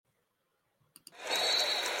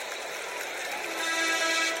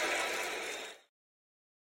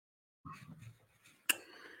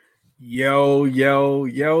Yo,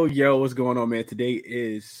 what's going on, man? Today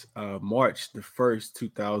is March the 1st,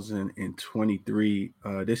 2023.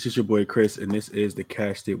 This is your boy Chris, and this is the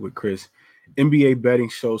Cashed It with Chris NBA betting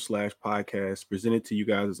show slash podcast, presented to you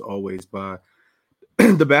guys as always by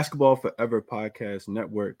the Basketball Forever Podcast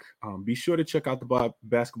Network. Be sure to check out the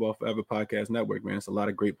Basketball Forever Podcast Network, man. It's a lot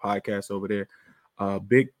of great podcasts over there.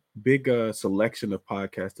 Big selection of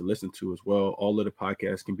podcasts to listen to as well. All of the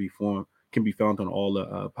podcasts can be found on all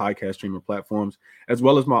the podcast streaming platforms, as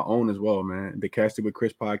well as my own as well, man. The Casted with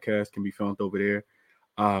Chris podcast can be found over there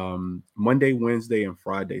Monday, Wednesday, and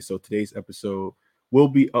Friday. So today's episode will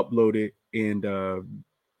be uploaded and uh,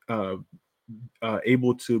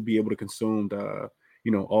 able to consume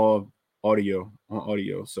all audio on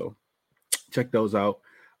audio. So check those out.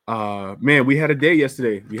 Man, we had a day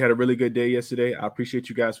yesterday. We had a really good day yesterday. I appreciate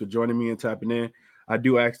you guys for joining me and tapping in. I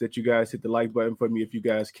do ask that you guys hit the like button for me if you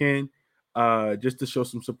guys can, just to show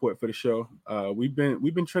some support for the show. We've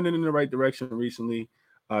been trending in the right direction recently.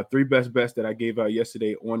 Three best bets that I gave out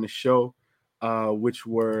yesterday on the show, which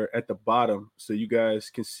were at the bottom, so you guys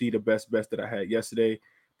can see the best bets that I had yesterday.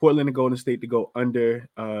 Portland and Golden State to go under.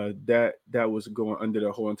 That was going under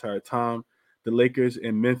the whole entire time. The Lakers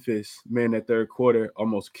and Memphis, man, that third quarter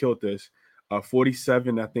almost killed us.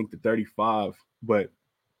 47, I think, to 35. But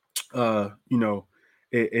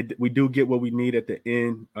we do get what we need at the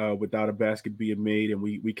end without a basket being made, and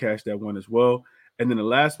we cashed that one as well. And then the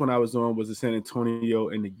last one I was on was the San Antonio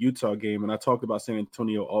and the Utah game, and I talked about San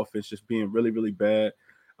Antonio offense just being really, really bad.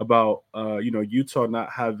 About Utah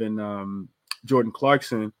not having Jordan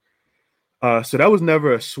Clarkson. So that was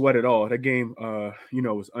never a sweat at all. That game,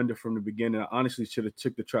 was under from the beginning. I honestly should have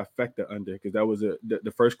took the trifecta under, because that was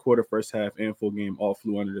the first quarter, first half, and full game all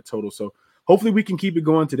flew under the total. So hopefully we can keep it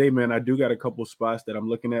going today, man. I do got a couple spots that I'm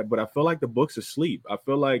looking at, but I feel like the book's asleep. I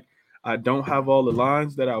feel like I don't have all the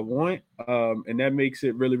lines that I want, and that makes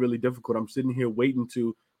it really, really difficult. I'm sitting here waiting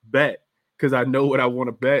to bet because I know what I want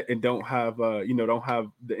to bet and don't have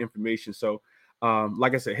the information. So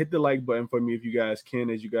like I said, hit the like button for me if you guys can,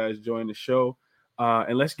 as you guys join the show.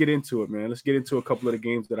 And let's get into it, man. Let's get into a couple of the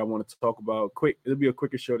games that I want to talk about. It'll be a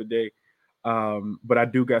quicker show today. But I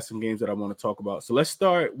do got some games that I want to talk about. So let's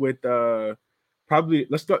start with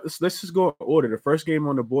let's just go in order. The first game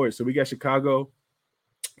on the board. So we got Chicago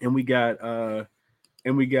and we got the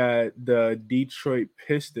Detroit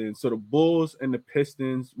Pistons. So the Bulls and the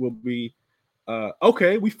Pistons will be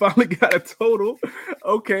okay, we finally got a total.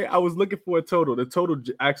 Okay, I was looking for a total. The total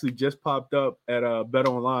actually just popped up at Bet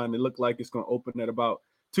Online. It looked like it's going to open at about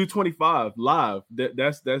 225 live.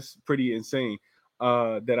 That's pretty insane.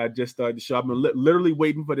 That I just started the show. I've been literally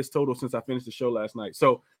waiting for this total since I finished the show last night.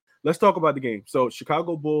 So let's talk about the game. So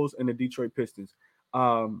Chicago Bulls and the Detroit Pistons.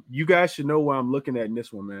 You guys should know where I'm looking at in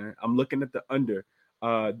this one, man. I'm looking at the under.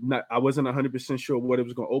 I wasn't 100% sure what it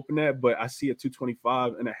was going to open at, but I see a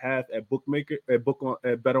 225 and a half at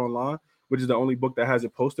Bet Online, which is the only book that has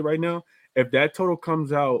it posted right now. If that total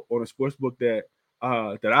comes out on a sports book that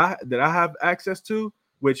I have access to,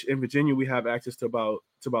 which in Virginia we have access to about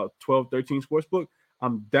 12, 13 sports book,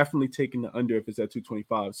 I'm definitely taking the under if it's at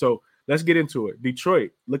 225. So let's get into it. Detroit,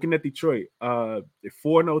 looking at Detroit,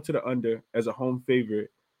 4-0 to the under as a home favorite.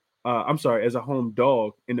 As a home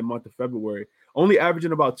dog in the month of February, only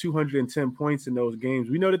averaging about 210 points in those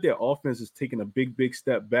games. We know that their offense is taking a big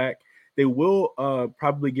step back. They will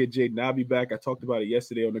probably get Jade Nabi back. I talked about it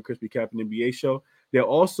yesterday on the Crispy Captain NBA show. They'll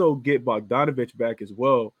also get Bogdanovich back as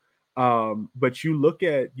well. But you look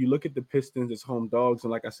at the Pistons as home dogs,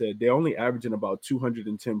 and like I said, they're only averaging about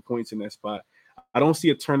 210 points in that spot. I don't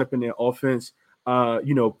see a turn up in their offense.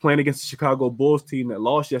 Playing against the Chicago Bulls team that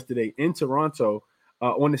lost yesterday in Toronto.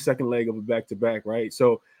 On the second leg of a back-to-back, right?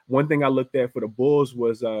 So one thing I looked at for the Bulls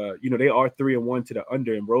was, they are 3-1 to the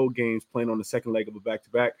under in road games playing on the second leg of a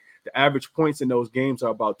back-to-back. The average points in those games are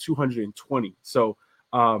about 220. So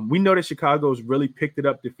we know that Chicago's really picked it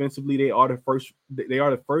up defensively. They are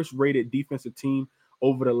the first rated defensive team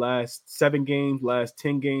over the last 7 games, last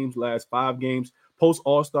 10 games, last 5 games, post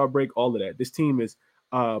All-Star break, all of that. This team is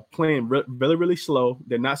playing really, really slow.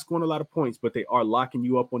 They're not scoring a lot of points, but they are locking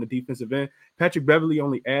you up on the defensive end. Patrick Beverley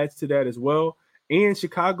only adds to that as well. And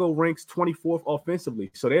Chicago ranks 24th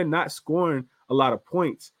offensively. So they're not scoring a lot of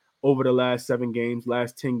points over the last 7 games,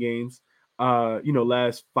 last 10 games,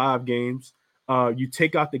 last 5 games. You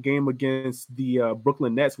take out the game against the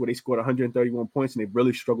Brooklyn Nets where they scored 131 points and they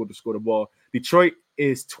really struggled to score the ball. Detroit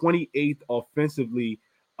is 28th offensively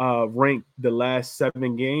ranked the last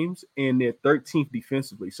 7 games, and they're 13th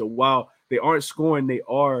defensively. So while they aren't scoring, they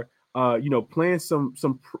are, playing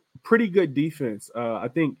some pretty good defense. I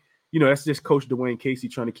think, that's just Coach Dwayne Casey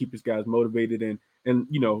trying to keep his guys motivated and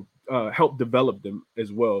help develop them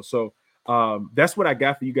as well. So that's what I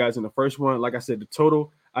got for you guys in the first one. Like I said, the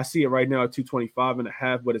total, I see it right now at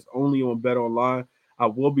 225.5, but it's only on Bet Online. I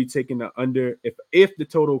will be taking the under if the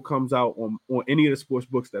total comes out on any of the sports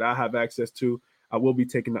books that I have access to. I will be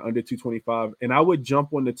taking the under 225, and I would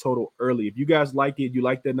jump on the total early. If you guys like it, you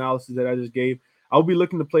like the analysis that I just gave, I'll be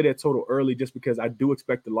looking to play that total early just because I do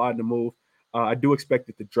expect the line to move. I do expect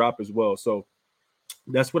it to drop as well. So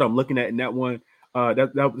that's what I'm looking at in that one.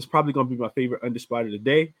 That was probably going to be my favorite under spot of the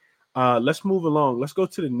day. Let's move along. Let's go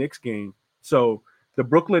to the Knicks game. So the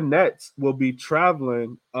Brooklyn Nets will be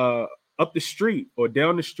traveling up the street or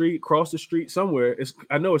down the street, across the street somewhere.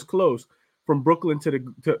 I know it's close from Brooklyn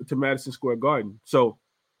to Madison Square Garden. So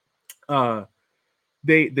the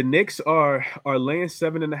Knicks are laying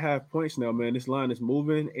 7.5 points now, man. This line is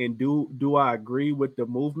moving, and do I agree with the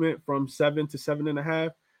movement from 7 to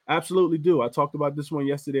 7.5? Absolutely do. I talked about this one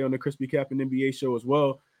yesterday on the Crispy Cap and NBA show as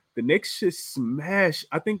well. The Knicks should smash.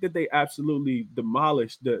 I think that they absolutely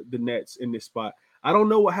demolished the Nets in this spot. I don't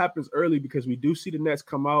know what happens early because we do see the Nets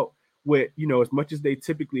come out with, as much as they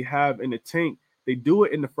typically have in the tank. They do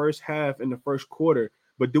it in the first half, in the first quarter.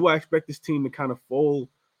 But do I expect this team to kind of fold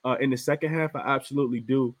in the second half? I absolutely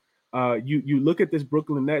do. You look at this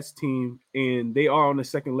Brooklyn Nets team, and they are on the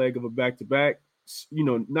second leg of a back-to-back.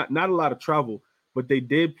 Not a lot of travel, but they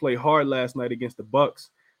did play hard last night against the Bucks.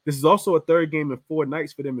 This is also a third game in 4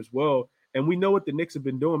 nights for them as well. And we know what the Knicks have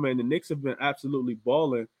been doing, man. The Knicks have been absolutely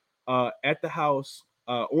balling at the house,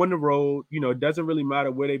 on the road. It doesn't really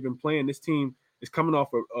matter where they've been playing. This team is coming off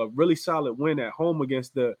a really solid win at home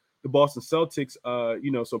against the Boston Celtics,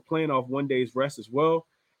 so playing off one day's rest as well.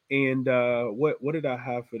 And what did I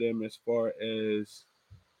have for them as far as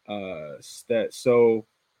stats? So,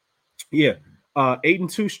 yeah,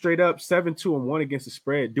 8-2 straight up, 7-2-1 against the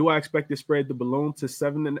spread. Do I expect the spread to balloon to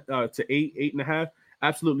 7 to 8.5?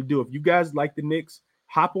 Absolutely do. If you guys like the Knicks,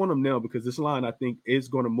 hop on them now because this line I think is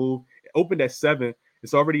going to move. It opened at 7.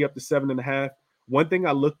 It's already up to 7.5. One thing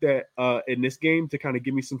I looked at in this game to kind of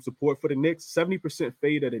give me some support for the Knicks, 70%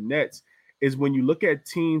 fade of the Nets, is when you look at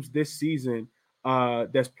teams this season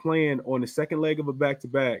that's playing on the second leg of a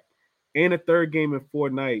back-to-back and a third game in 4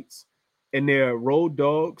 nights, and they're road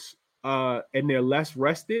dogs and they're less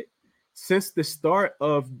rested. Since the start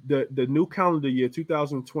of the new calendar year,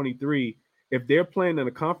 2023, if they're playing in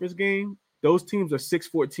a conference game, those teams are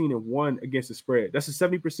 6-14-1 against the spread. That's a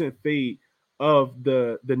 70% fade of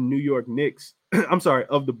the New York Knicks. I'm sorry,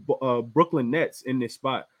 of the Brooklyn Nets in this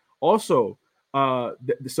spot. Also, so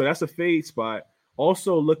that's a fade spot.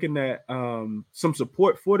 Also, looking at some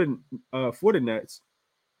support for the Nets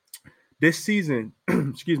this season.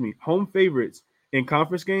 Excuse me, home favorites in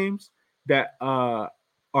conference games that are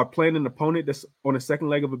playing an opponent that's on the second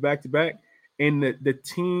leg of a back-to-back, and the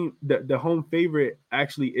team, the home favorite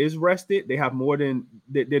actually is rested. They have more than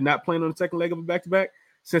they're not playing on the second leg of a back-to-back.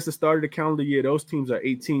 Since the start of the calendar year, those teams are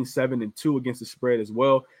 18-7-2 against the spread as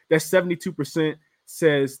well. That 72%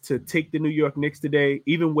 says to take the New York Knicks today,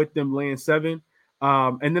 even with them laying 7.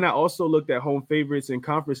 And then I also looked at home favorites in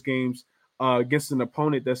conference games against an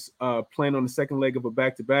opponent that's playing on the second leg of a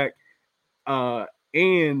back-to-back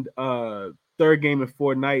and third game in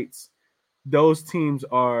 4 nights. Those teams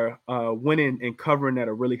are winning and covering at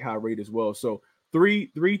a really high rate as well. So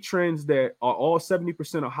three trends that are all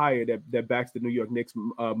 70% or higher that backs the New York Knicks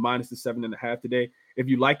minus the 7.5 today. If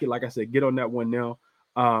you like it, like I said, get on that one now.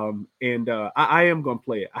 I am going to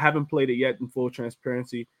play it. I haven't played it yet in full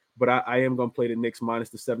transparency, but I am going to play the Knicks minus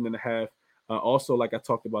the 7.5. Also, like I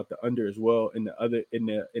talked about, the under as well in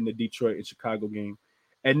the Detroit and Chicago game.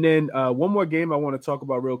 And then one more game I want to talk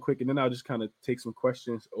about real quick, and then I'll just kind of take some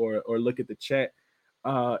questions or look at the chat.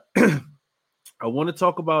 I want to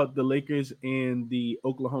talk about the Lakers and the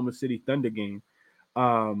Oklahoma City Thunder game.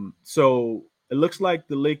 So it looks like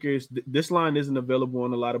the Lakers, this line isn't available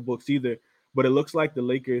on a lot of books either, but it looks like the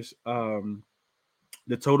Lakers,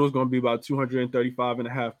 the total is going to be about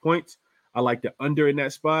 235.5 points. I like the under in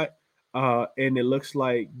that spot. And it looks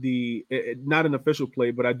like not an official play,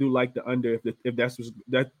 but I do like the under if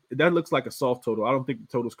that looks like a soft total. I don't think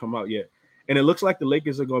the totals come out yet. And it looks like the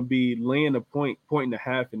Lakers are going to be laying a point and a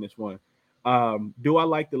half in this one. Do I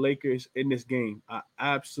like the Lakers in this game? I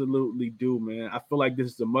absolutely do, man. I feel like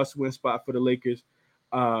this is a must-win spot for the Lakers.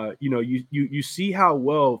 You see how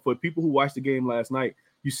well, for people who watched the game last night,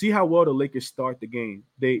 you see how well the Lakers start the game.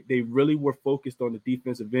 They really were focused on the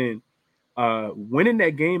defensive end. Winning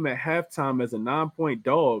that game at halftime as a 9-point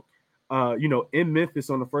dog, in Memphis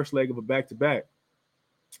on the first leg of a back-to-back.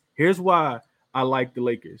 Here's why I like the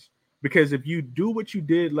Lakers. Because if you do what you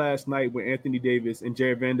did last night with Anthony Davis and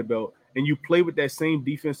Jared Vanderbilt, and you play with that same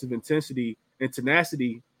defensive intensity and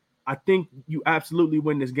tenacity, I think you absolutely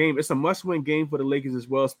win this game. It's a must-win game for the Lakers as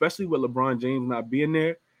well, especially with LeBron James not being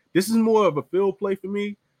there. This is more of a field play for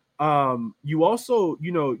me. You also,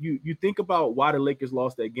 you think about why the Lakers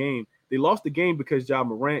lost that game. They lost the game because Ja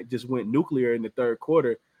Morant just went nuclear in the third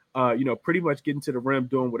quarter. Pretty much getting to the rim,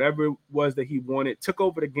 doing whatever it was that he wanted, took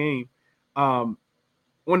over the game. On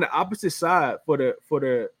the opposite side for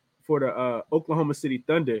the Oklahoma City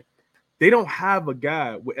Thunder, they don't have a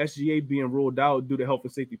guy with SGA being ruled out due to health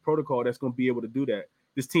and safety protocol that's going to be able to do that.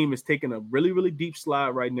 This team is taking a really, really deep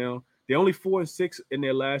slide right now. They're only 4-6 in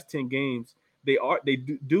their last 10 games. The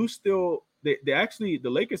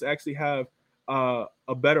Lakers actually have a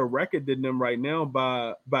better record than them right now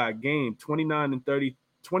by a game, 29-30,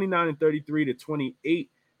 29-33 to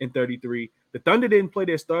 28-33. The Thunder didn't play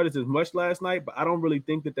their starters as much last night, but I don't really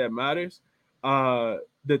think that matters. The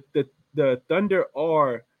Thunder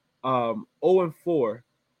are 0-4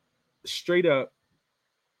 straight up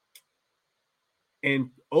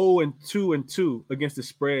and 0-2 against the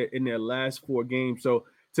spread in their last 4 games. So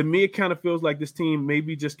to me, it kind of feels like this team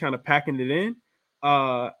maybe just kind of packing it in.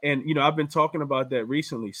 And I've been talking about that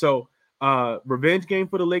recently. So revenge game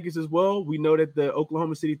for the Lakers as well. We know that the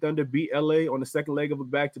Oklahoma City Thunder beat LA on the second leg of a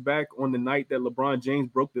back-to-back on the night that LeBron James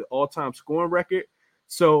broke the all-time scoring record.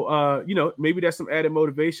 So, maybe that's some added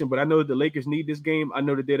motivation, but I know that the Lakers need this game. I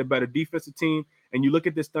know that they're the better defensive team. And you look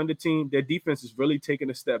at this Thunder team, their defense is really taking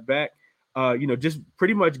a step back, just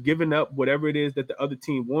pretty much giving up whatever it is that the other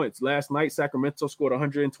team wants. Last night, Sacramento scored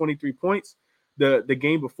 123 points. The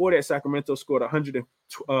game before that, Sacramento scored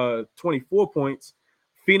 124 points.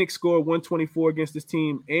 Phoenix scored 124 against this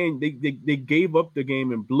team, and they gave up the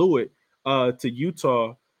game and blew it to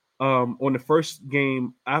Utah on the first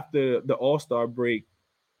game after the All-Star break.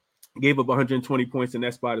 Gave up 120 points in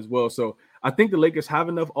that spot as well. So I think the Lakers have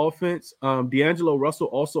enough offense. D'Angelo Russell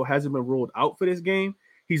also hasn't been ruled out for this game.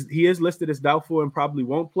 He is listed as doubtful and probably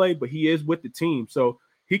won't play, but he is with the team. So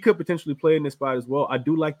he could potentially play in this spot as well. I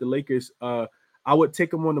do like the Lakers. I would take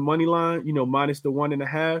them on the money line, minus the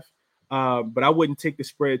 1.5. But I wouldn't take the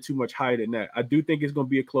spread too much higher than that. I do think it's going to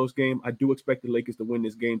be a close game. I do expect the Lakers to win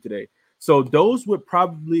this game today. So those would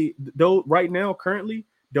probably, though right now, currently,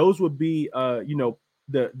 those would be,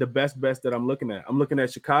 the best bets that I'm looking at. I'm looking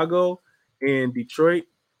at Chicago and Detroit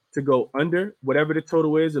to go under whatever the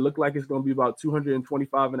total is. It looked like it's going to be about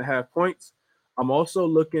 225.5 points. I'm also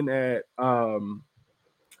looking at the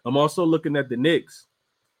Knicks,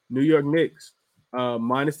 New York Knicks,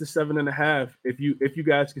 minus the 7.5. If you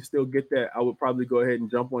guys can still get that, I would probably go ahead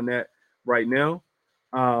and jump on that right now.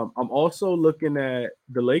 I'm also looking at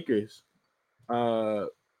the Lakers, minus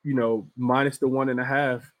the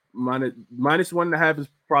 1.5. Minus 1.5 is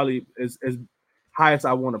probably as high as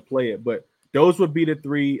I want to play it, but those would be the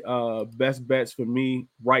 3 best bets for me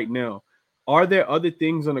right now. Are there other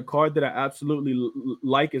things on the card that I absolutely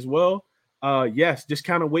like as well? Yes, just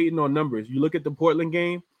kind of waiting on numbers. You look at the Portland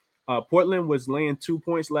game. Portland was laying 2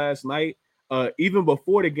 points last night. Even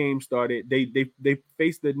before the game started, they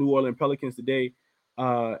faced the New Orleans Pelicans today,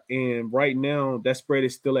 and right now that spread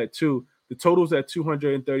is still at 2. The total's at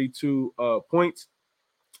 232 points.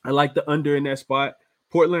 I like the under in that spot.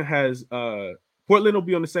 Portland will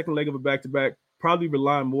be on the second leg of a back-to-back, probably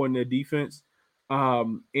relying more on their defense.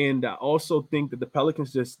 And I also think that the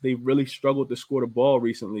Pelicans they really struggled to score the ball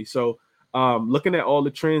recently. So looking at all the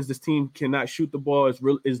trends, this team cannot shoot the ball.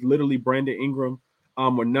 Is literally Brandon Ingram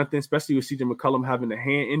or nothing, especially with CJ McCollum having a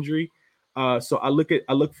hand injury. So I look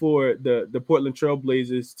for the Portland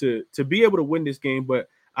Trailblazers to be able to win this game, but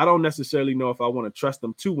I don't necessarily know if I want to trust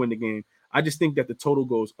them to win the game. I just think that the total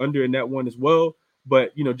goes under in that one as well.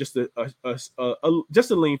 But just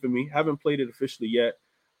a lean for me. Haven't played it officially yet.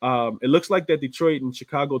 It looks like that Detroit and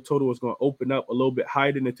Chicago total is going to open up a little bit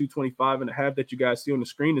higher than the 225.5 that you guys see on the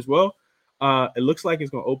screen as well. It looks like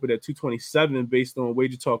it's going to open at 227 based on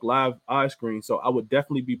Wager Talk Live eye screen. So I would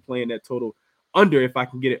definitely be playing that total under if I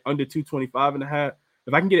can get it under 225.5.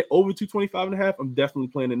 If I can get it over 225.5, I'm definitely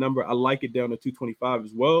playing the number. I like it down to 225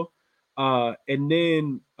 as well. And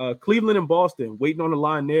then Cleveland and Boston, waiting on the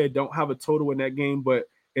line there. Don't have a total in that game, but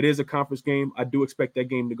it is a conference game. I do expect that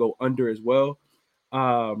game to go under as well.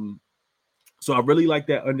 So I really like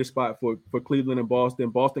that under spot for Cleveland and Boston.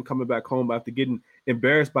 Boston coming back home after getting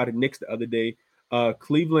embarrassed by the Knicks the other day.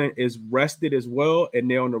 Cleveland is rested as well, and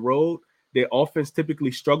they're on the road. Their offense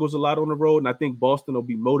typically struggles a lot on the road, and I think Boston will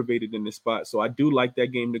be motivated in this spot. So I do like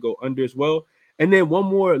that game to go under as well. And then one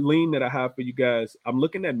more lean that I have for you guys. I'm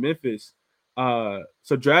looking at Memphis. So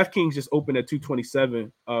DraftKings just opened at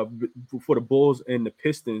 227 for the Bulls and the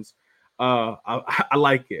Pistons. I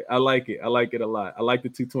like it. I like it a lot. I like the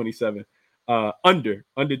 227. Under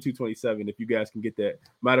 227, if you guys can get that.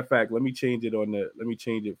 Matter of fact, let me change it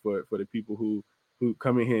for the people who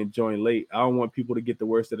come in here and join late. I don't want people to get the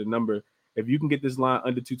worst of the number. If you can get this line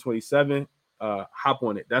under 227, hop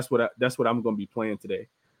on it. That's what I'm going to be playing today.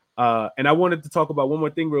 And I wanted to talk about one more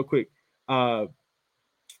thing real quick. What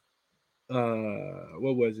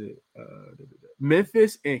was it?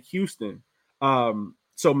 Memphis and Houston.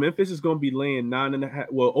 So Memphis is going to be laying 9.5.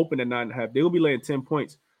 Well, open at 9.5. They will be laying 10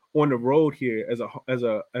 points on the road here as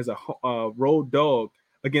a road dog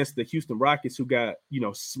against the Houston Rockets, who got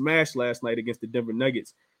smashed last night against the Denver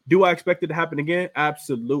Nuggets. Do I expect it to happen again?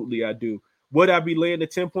 Absolutely, I do. Would I be laying the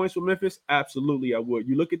 10 points with Memphis? Absolutely, I would.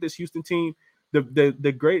 You look at this Houston team.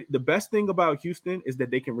 The best thing about Houston is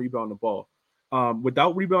that they can rebound the ball.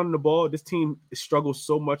 Without rebounding the ball, this team struggles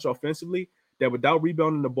so much offensively that without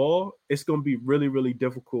rebounding the ball, it's going to be really, really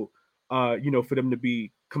difficult, for them to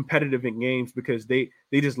be competitive in games, because they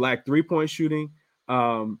just lack 3-point shooting,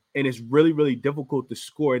 and it's really, really difficult to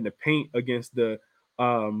score in the paint against the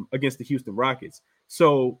Houston Rockets.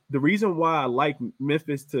 So the reason why I like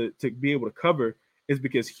Memphis to be able to cover is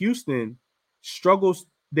because Houston struggles.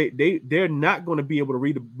 They're not going to be able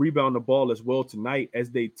to rebound the ball as well tonight as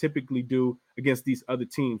they typically do against these other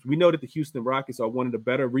teams. We know that the Houston Rockets are one of the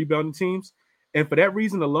better rebounding teams, and for that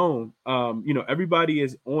reason alone, everybody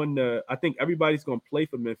is on the. I think everybody's going to play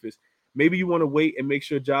for Memphis. Maybe you want to wait and make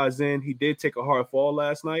sure Ja's in. He did take a hard fall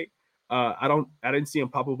last night. I didn't see him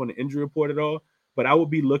pop up on the injury report at all, but I would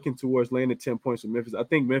be looking towards landing 10 points with Memphis. I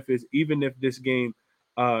think Memphis, even if this game,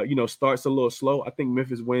 starts a little slow, I think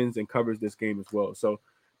Memphis wins and covers this game as well. So.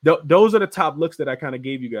 Those are the top looks that I kind of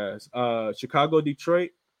gave you guys. Chicago, Detroit,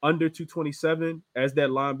 under 227 as that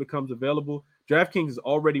line becomes available. DraftKings has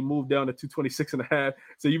already moved down to 226.5.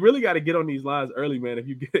 So you really got to get on these lines early, man, if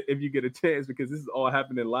you get a chance, because this is all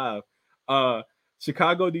happening live.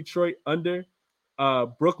 Chicago, Detroit, under.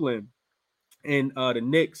 Brooklyn and the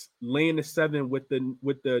Knicks laying the 7 with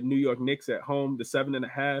the New York Knicks at home, the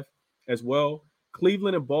 7.5 as well.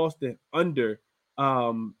 Cleveland and Boston, under.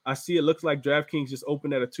 I see it looks like DraftKings just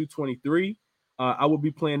opened at a 223. I will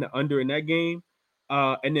be playing the under in that game.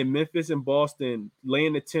 And then Memphis and Boston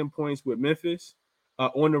laying the 10 points with Memphis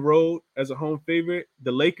on the road as a home favorite.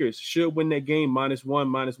 The Lakers should win that game -1,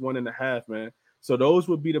 -1.5, man. So those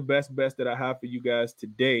would be the best bets that I have for you guys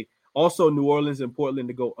today. Also, New Orleans and Portland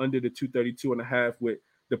to go under the 232.5 with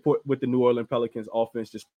the New Orleans Pelicans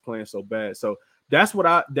offense just playing so bad. So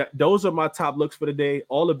those are my top looks for the day.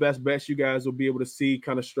 All the best bets you guys will be able to see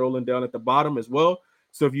kind of strolling down at the bottom as well.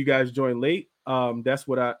 So if you guys join late, that's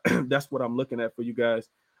what I'm looking at for you guys.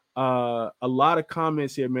 A lot of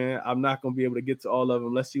comments here, man. I'm not going to be able to get to all of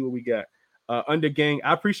them. Let's see what we got. Under gang,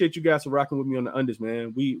 I appreciate you guys for rocking with me on the unders,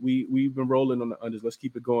 man. We've been rolling on the unders. Let's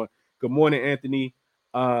keep it going. Good morning, Anthony.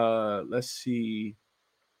 Let's see.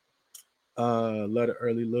 A lot of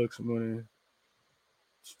early looks. Good morning.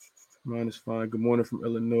 Mine is fine. Good morning from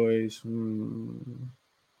Illinois.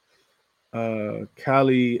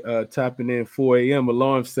 Callie tapping in 4 a.m.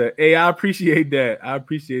 alarm set. Hey, I appreciate that. I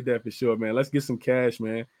appreciate that for sure, man. Let's get some cash,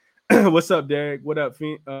 man. What's up, Derek? What up,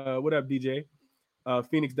 what up, DJ?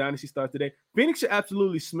 Phoenix Dynasty starts today. Phoenix should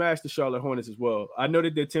absolutely smash the Charlotte Hornets as well. I know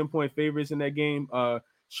that they're 10-point favorites in that game.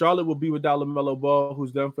 Charlotte will be without LaMelo Ball,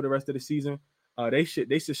 who's done for the rest of the season. They should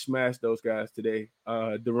smash those guys today.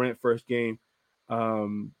 Durant first game.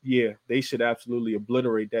 They should absolutely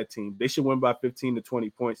obliterate that team. They should win by 15 to 20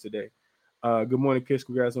 points today. Good morning, Kiss.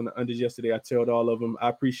 Congrats on the unders yesterday. I tailed all of them. I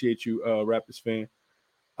appreciate you, Raptors fan.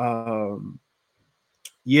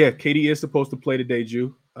 KD is supposed to play today,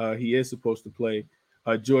 Jew. He is supposed to play.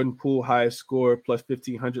 Jordan Poole, highest score, plus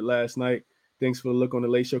 1,500 last night. Thanks for the look on the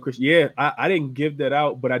late show, Chris. Yeah, I didn't give that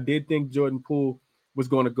out, but I did think Jordan Poole was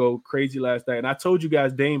going to go crazy last night. And I told you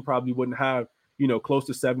guys Dame probably wouldn't have, close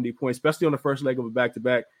to 70 points, especially on the first leg of a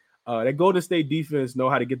back-to-back. That Golden State defense know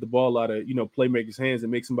how to get the ball out of, playmakers' hands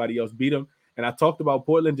and make somebody else beat them. And I talked about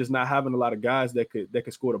Portland just not having a lot of guys that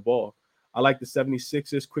could score the ball. I like the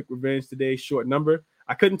 76ers, quick revenge today, short number.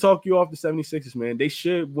 I couldn't talk you off the 76ers, man. They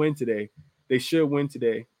should win today. They should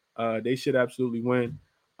absolutely win.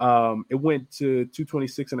 It went to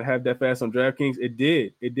 226.5 that fast on DraftKings. It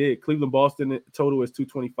did. Cleveland Boston total is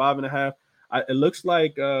 225.5. It looks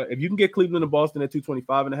like if you can get Cleveland and Boston at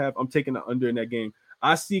 225.5, I'm taking the under in that game.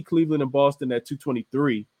 I see Cleveland and Boston at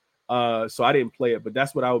 223. So I didn't play it, but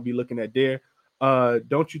that's what I would be looking at there.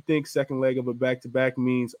 Don't you think second leg of a back-to-back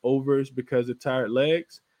means overs because of tired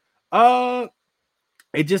legs?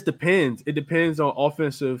 It just depends. It depends on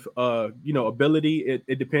offensive, ability.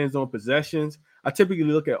 It depends on possessions. I typically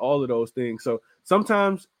look at all of those things. So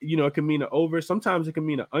sometimes, it can mean an over. Sometimes it can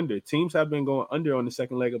mean an under. Teams have been going under on the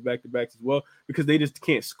second leg of back to backs as well because they just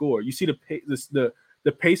can't score. You see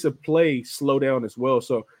the pace of play slow down as well.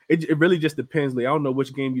 So it really just depends. Lee. I don't know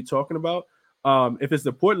which game you're talking about. If it's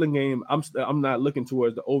the Portland game, I'm not looking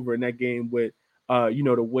towards the over in that game with,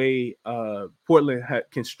 the way Portland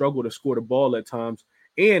can struggle to score the ball at times.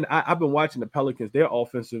 And I've been watching the Pelicans. Their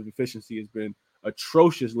offensive efficiency has been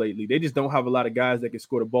atrocious lately. They just don't have a lot of guys that can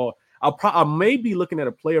score the ball. I may be looking at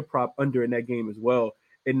a player prop under in that game as well.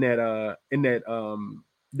 In that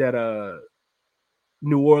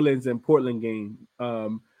New Orleans and Portland game.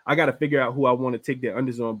 I got to figure out who I want to take their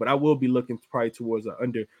unders on, but I will be looking probably towards the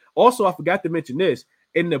under. Also, I forgot to mention this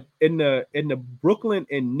in the Brooklyn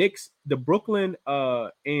and Knicks, the Brooklyn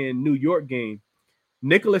and New York game.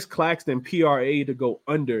 Nicholas Claxton PRA to go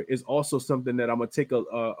under is also something that I'm gonna take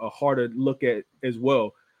a harder look at as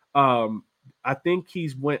well. I think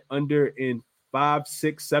he's went under in 5,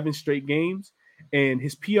 6, 7 straight games, and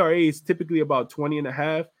his PRA is typically about 20 and a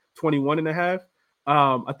half, 21 and a half.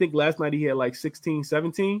 I think last night he had like 16,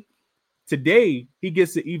 17. Today he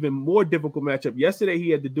gets an even more difficult matchup. Yesterday he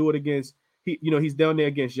had to do it against he's down there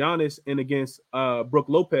against Giannis and against Brook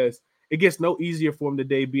Lopez. It gets no easier for him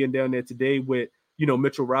today being down there today with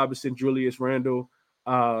Mitchell Robinson, Julius Randle,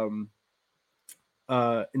 and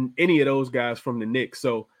any of those guys from the Knicks.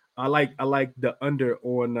 So I like the under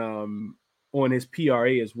on his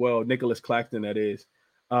PRA as well. Nicholas Claxton, that is.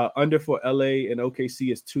 Under for LA and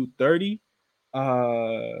OKC is 230.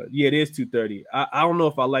 Yeah, it is 230. I don't know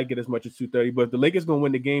if I like it as much as 230, but if the Lakers gonna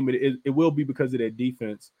win the game, it will be because of their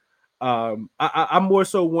defense. I more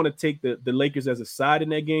so want to take the Lakers as a side in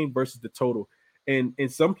that game versus the total. And in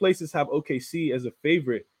some places have OKC as a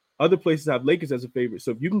favorite, other places have Lakers as a favorite. So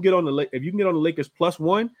if you can get on the Lakers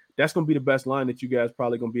 +1, that's gonna be the best line that you guys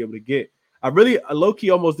probably gonna be able to get. I really low key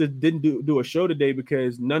almost didn't do a show today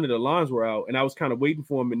because none of the lines were out, and I was kind of waiting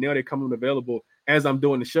for them, and now they're coming available as I'm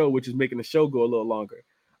doing the show, which is making the show go a little longer.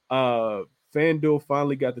 FanDuel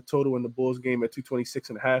finally got the total in the Bulls game at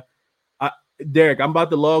 226.5. Derek, I'm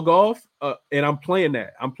about to log off, and I'm playing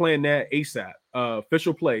that. I'm playing that ASAP.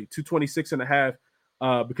 Official play 226.5,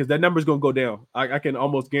 because that number is gonna go down. I can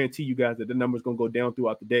almost guarantee you guys that the number is gonna go down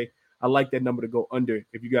throughout the day. I like that number to go under.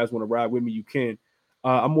 If you guys want to ride with me, you can.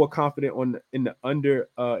 I'm more confident in the under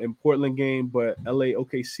in Portland game, but LA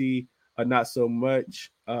OKC not so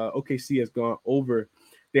much. OKC has gone over.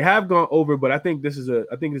 They have gone over, but I think this is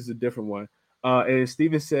a different one. And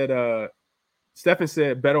Stephen said,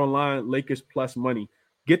 bet online Lakers plus money.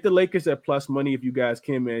 Get the Lakers at plus money if you guys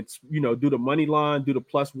can, man. Do the money line, do the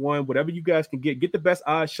 +1, whatever you guys can get. Get the best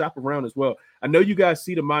odds, shop around as well. I know you guys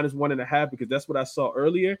see the -1.5 because that's what I saw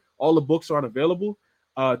earlier. All the books aren't available.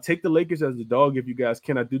 Take the Lakers as the dog if you guys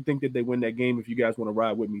can. I do think that they win that game if you guys want to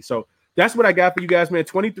ride with me. So that's what I got for you guys, man.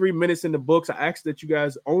 23 minutes in the books. I asked that you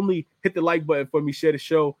guys only hit the like button for me, share the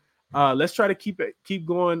show. Let's try to keep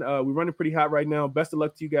going. We're running pretty hot right now. Best of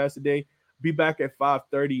luck to you guys today. Be back at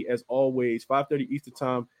 5:30 as always, 5:30 Eastern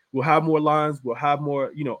time. We'll have more lines. We'll have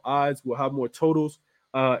more, odds. We'll have more totals.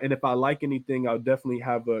 And if I like anything, I'll definitely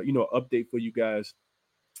have a, update for you guys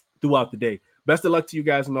throughout the day. Best of luck to you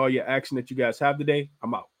guys and all your action that you guys have today.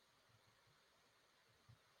 I'm out.